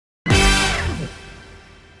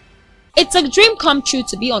It's a dream come true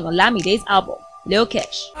to be on Olamide'S album, Lil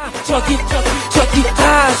Kesh.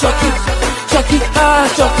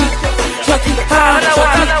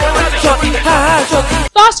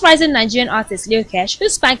 Fast-rising Nigerian artist Lil Kesh,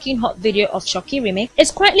 whose spanking hot video of Shoki remix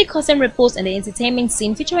is currently causing ripples in the entertainment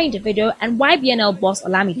scene featuring the video, and YBNL boss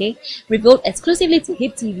Olamide revealed exclusively to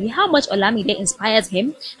Hiptv how much Olamide inspired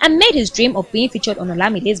him and made his dream of being featured on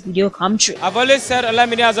Olamide'S video come true. I've always said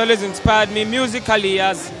Olamide has always inspired me musically,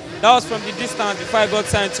 as that was from the distance before I got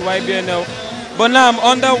signed to YBNL. But now I'm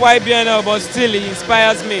under YBNL, but still he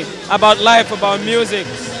inspires me about life, about music.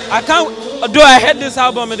 I can't, though I had this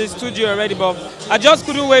album in the studio already, but I just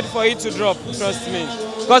couldn't wait for it to drop, trust me.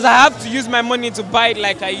 Because I have to use my money to buy it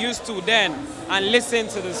like I used to then and listen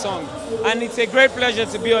to the song. And it's a great pleasure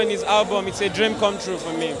to be on his album. It's a dream come true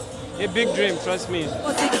for me. A big dream, trust me. All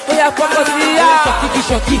I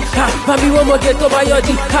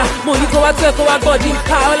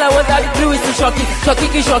want to do is to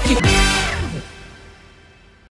shock it.